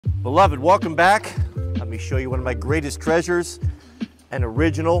Beloved, welcome back. Let me show you one of my greatest treasures, an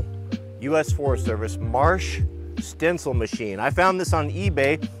original U.S. Forest Service Marsh stencil machine. I found this on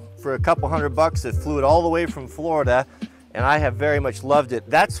eBay for a couple $100. It flew it all the way from Florida, and I have very much loved it.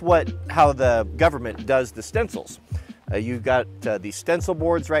 That's how the government does the stencils. You've got these stencil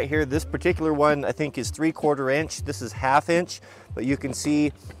boards right here. This particular one I think is 3/4 inch. This is 1/2 inch, but you can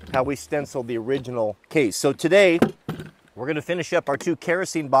see how we stenciled the original case. So today, we're going to finish up our 2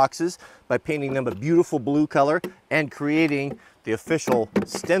 kerosene boxes by painting them a beautiful blue color and creating the official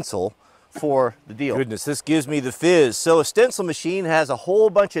stencil for the deal. Goodness, this gives me the fizz. So a stencil machine has a whole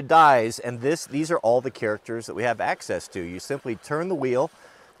bunch of dies, and these are all the characters that we have access to. You simply turn the wheel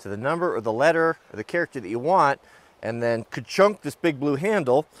to the number or the letter or the character that you want, and then ka-chunk this big blue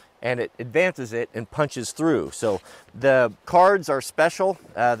handle, and it advances it and punches through. So the cards are special.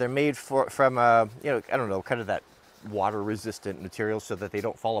 They're made from I don't know, kind of that water resistant material so that they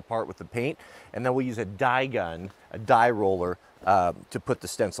don't fall apart with the paint. And then we'll use a die gun, a die roller, to put the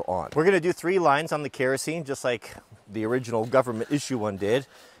stencil on. We're going to do 3 lines on the kerosene, just like the original government issue one did.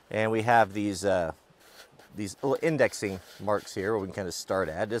 And we have these little indexing marks here where we can kind of start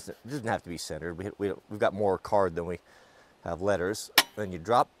at. It doesn't have to be centered. We've got more card than we have letters. Then you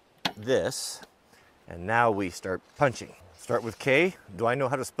drop this, and now we start punching. Start with K. Do I know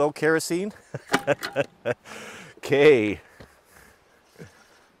how to spell kerosene? K.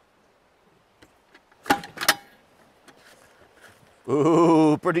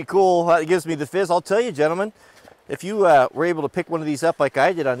 Ooh, pretty cool. That gives me the fizz. I'll tell you, gentlemen, if you were able to pick one of these up like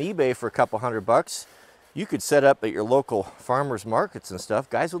I did on eBay for a couple $100, you could set up at your local farmers markets and stuff.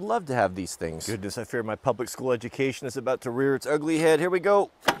 Guys would love to have these things. Goodness, I fear my public school education is about to rear its ugly head. Here we go.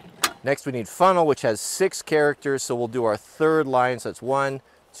 Next, we need funnel, which has 6 characters. So we'll do our 3rd line. So that's 1,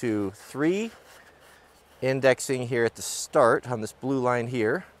 2, 3. Indexing here at the start on this blue line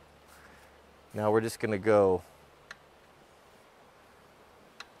here. Now we're just going to go.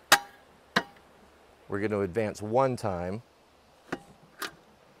 We're going to advance 1 time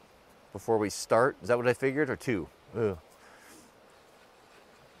before we start. Is that what I figured, or 2? Ugh.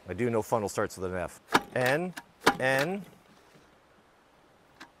 I do know funnel starts with an F. N, N,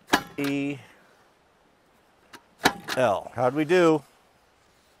 E, L. How'd we do?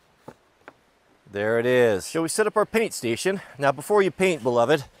 There it is. Shall we set up our paint station? Now, before you paint,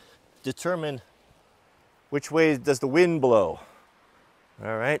 beloved, determine which way does the wind blow.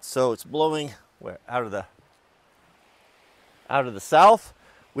 All right, so it's blowing where? Out of the south.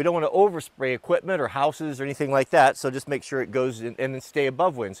 We don't want to overspray equipment or houses or anything like that, so just make sure it goes in and then stay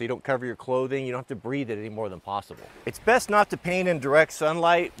above wind so you don't cover your clothing. You don't have to breathe it any more than possible. It's best not to paint in direct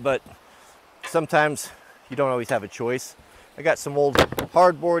sunlight, but sometimes you don't always have a choice. I got some old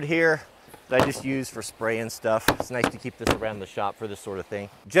hardboard here that I just use for spraying stuff. It's nice to keep this around the shop for this sort of thing.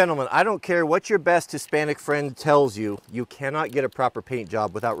 Gentlemen, I don't care what your best Hispanic friend tells you, you cannot get a proper paint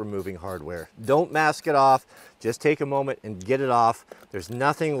job without removing hardware. Don't mask it off, just take a moment and get it off. There's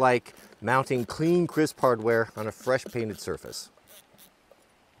nothing like mounting clean, crisp hardware on a fresh painted surface.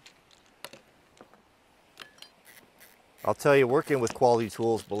 I'll tell you, working with quality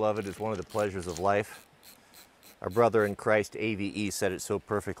tools, beloved, is one of the pleasures of life. Our brother in Christ, AVE, said it so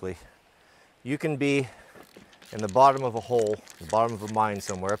perfectly. You can be in the bottom of a hole, the bottom of a mine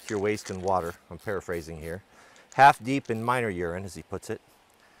somewhere, up to your waist in water, I'm paraphrasing here, half deep in miner urine, as he puts it,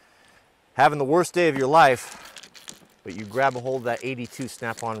 having the worst day of your life, but you grab a hold of that 82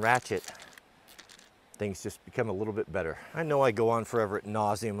 snap-on ratchet, things just become a little bit better. I know I go on forever at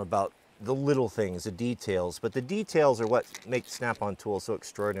nauseum about the little things, the details, but the details are what make snap-on tools so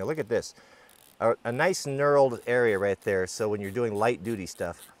extraordinary. Look at this, a nice knurled area right there, so when you're doing light-duty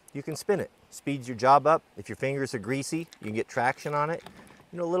stuff, you can spin it. Speeds your job up. If your fingers are greasy, you can get traction on it.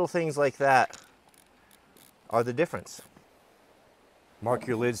 You know, little things like that are the difference. Mark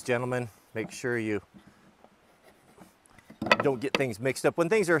your lids, gentlemen. Make sure you don't get things mixed up. When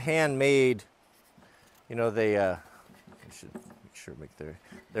things are handmade, you know, they, I should make sure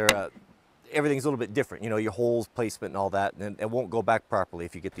everything's a little bit different. You know, your holes, placement and all that, and it won't go back properly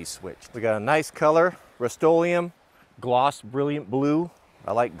if you get these switched. We got a nice color, Rust-Oleum, gloss, brilliant blue.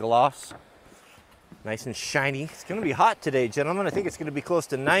 I like gloss. Nice and shiny. It's going to be hot today, gentlemen. I think it's going to be close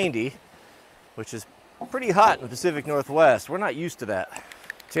to 90, which is pretty hot in the Pacific Northwest. We're not used to that.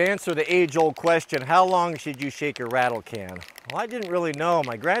 To answer the age-old question, how long should you shake a rattle can? Well, I didn't really know.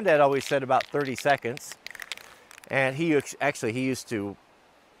 My granddad always said about 30 seconds. And he was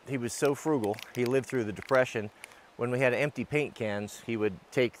so frugal. He lived through the Depression. When we had empty paint cans,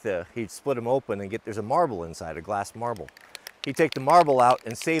 he'd split them open and there's a marble inside, a glass marble. He'd take the marble out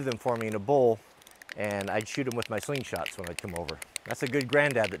and save them for me in a bowl, and I'd shoot them with my slingshots when I'd come over. That's a good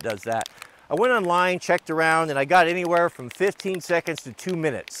granddad that does that. I went online, checked around, and I got anywhere from 15 seconds to 2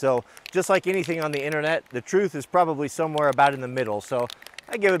 minutes. So just like anything on the internet, the truth is probably somewhere about in the middle. So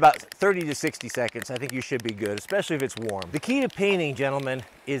I give it about 30 to 60 seconds. I think you should be good, especially if it's warm. The key to painting, gentlemen,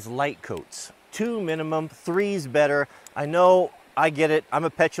 is light coats. 2 minimum, 3's better. I know, I get it. I'm a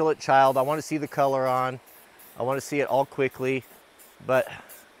petulant child. I want to see the color on. I want to see it all quickly, but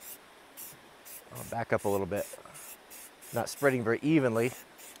I'll back up a little bit. Not spreading very evenly,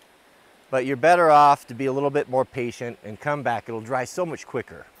 but you're better off to be a little bit more patient and come back. It'll dry so much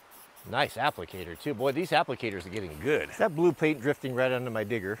quicker. Nice applicator too. Boy, these applicators are getting good. That blue paint drifting right under my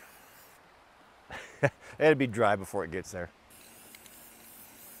digger. It'll be dry before it gets there.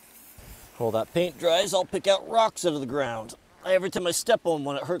 While that paint dries, I'll pick out rocks out of the ground. Every time I step on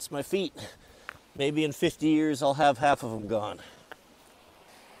one, it hurts my feet. Maybe in 50 years, I'll have half of them gone.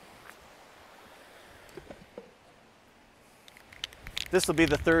 This will be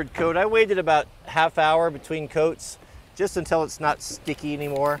the third coat. I waited about half hour between coats, just until it's not sticky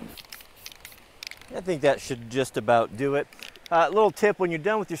anymore. I think that should just about do it. Little tip, when you're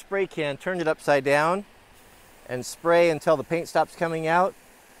done with your spray can, turn it upside down and spray until the paint stops coming out.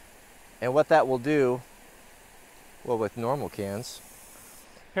 And what that will do, well, with normal cans,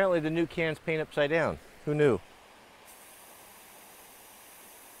 apparently the new cans paint upside down. Who knew?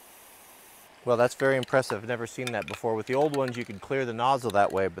 Well, that's very impressive. I've never seen that before. With the old ones, you could clear the nozzle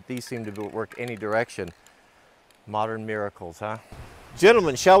that way, but these seem to work any direction. Modern miracles, huh?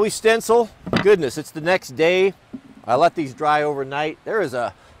 Gentlemen, shall we stencil? Goodness, it's the next day. I let these dry overnight. There is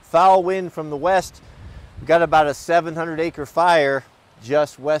a foul wind from the west. We've got about a 700-acre fire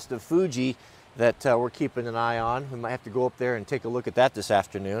just west of Fuji that we're keeping an eye on. We might have to go up there and take a look at that this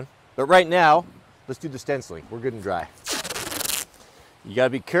afternoon. But right now, let's do the stenciling. We're good and dry. You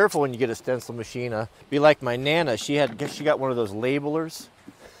gotta be careful when you get a stencil machine. Be like my Nana, she got one of those labelers.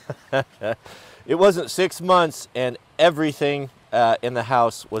 It wasn't 6 months and everything in the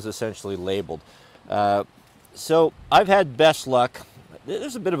house was essentially labeled. So I've had best luck.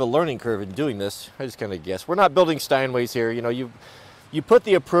 There's a bit of a learning curve in doing this. I just kind of guess. We're not building Steinways here. You know, you put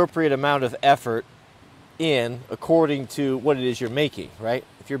the appropriate amount of effort in according to what it is you're making, right?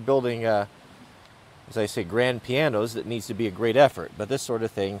 If you're building as I say, grand pianos, that needs to be a great effort. But this sort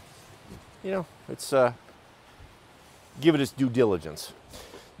of thing, you know, it's give it its due diligence.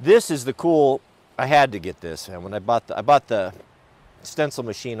 This is the cool. I had to get this, and when I bought the stencil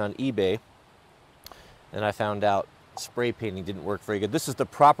machine on eBay, and I found out spray painting didn't work very good. This is the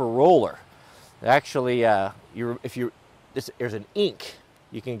proper roller. Actually, there's an ink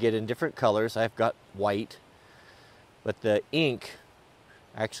you can get in different colors. I've got white, but the ink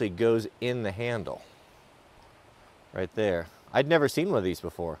actually goes in the handle. Right there. I'd never seen one of these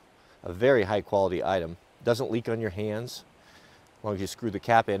before. A very high quality item. Doesn't leak on your hands as long as you screw the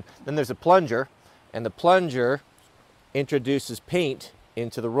cap in. Then there's a plunger, and the plunger introduces paint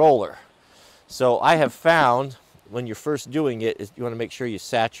into the roller. So I have found when you're first doing it, is you want to make sure you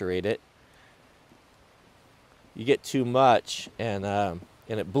saturate it. You get too much and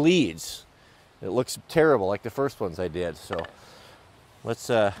it bleeds. It looks terrible like the first ones I did. So let's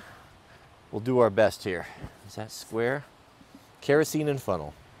we'll do our best here. Is that square? Kerosene and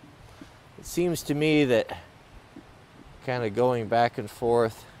funnel. It seems to me that kind of going back and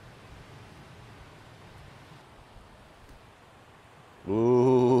forth.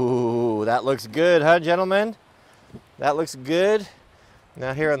 Ooh, that looks good, huh, gentlemen? That looks good.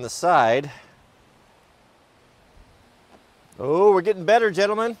 Now here on the side. Oh, we're getting better,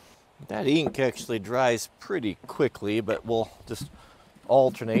 gentlemen. That ink actually dries pretty quickly, but we'll just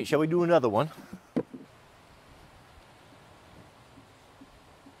alternate. Shall we do another one?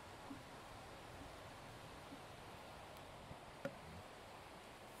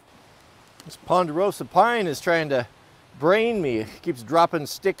 This ponderosa pine is trying to brain me. It keeps dropping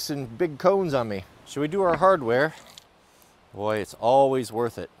sticks and big cones on me. Should we do our hardware? Boy, it's always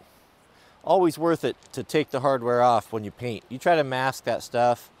worth it. Always worth it to take the hardware off when you paint. You try to mask that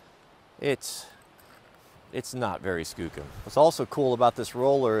stuff, it's not very skookum. What's also cool about this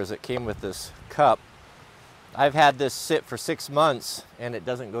roller is it came with this cup. I've had this sit for 6 months and it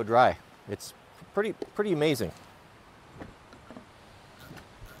doesn't go dry. It's pretty amazing.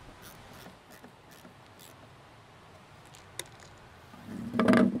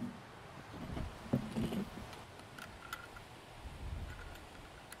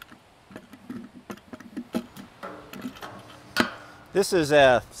 This is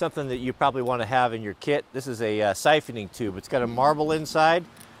something that you probably want to have in your kit. This is a siphoning tube. It's got a marble inside,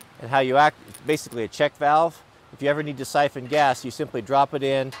 and how you act, it's basically a check valve. If you ever need to siphon gas, you simply drop it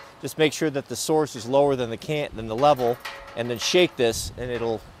in, Just make sure that the source is lower than the level, and then shake this and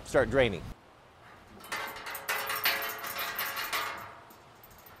it'll start draining.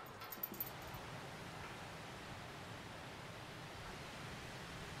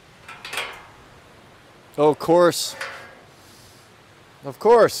 Oh, of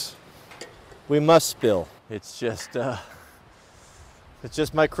course, we must spill. It's just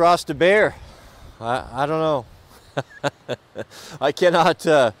my cross to bear. I don't know. I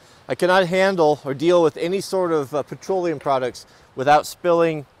cannot handle or deal with any sort of petroleum products without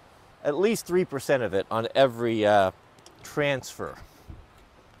spilling at least 3% of it on every transfer.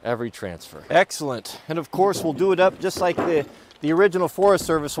 Excellent. And of course, we'll do it up just like the original Forest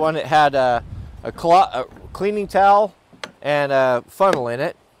Service one. It had a cleaning towel and a funnel in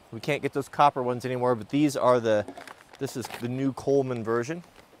it. We can't get those copper ones anymore, but these are this is the new Coleman version.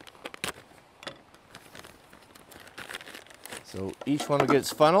 So each one will get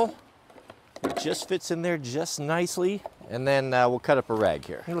its funnel. It just fits in there just nicely. And then we'll cut up a rag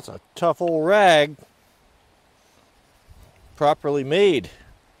here. It's a tough old rag. Properly made.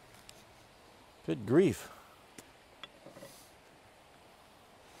 Good grief.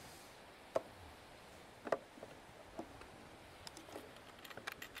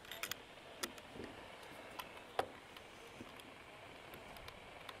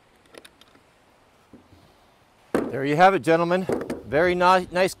 There you have it, gentlemen. Very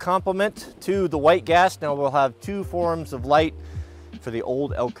nice complement to the white gas. Now we'll have two forms of light for the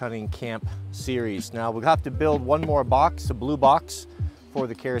old elk hunting camp series. Now we'll have to build one more box, a blue box, for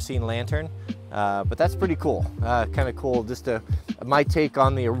the kerosene lantern. But that's pretty cool. Kind of cool, just my take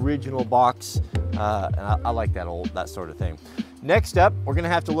on the original box. And I like that sort of thing. Next up, we're gonna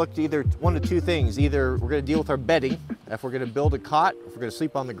have to look to either one of two things. Either we're gonna deal with our bedding, if we're gonna build a cot, if we're gonna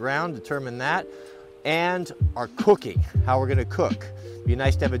sleep on the ground, determine that, and our cooking, how we're gonna cook. Be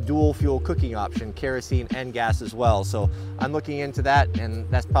nice to have a dual fuel cooking option, kerosene and gas as well. So I'm looking into that, and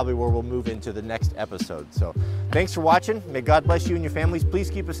that's probably where we'll move into the next episode. So thanks for watching. May God bless you and your families.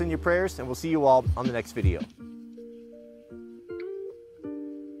 Please keep us in your prayers, and we'll see you all on the next video.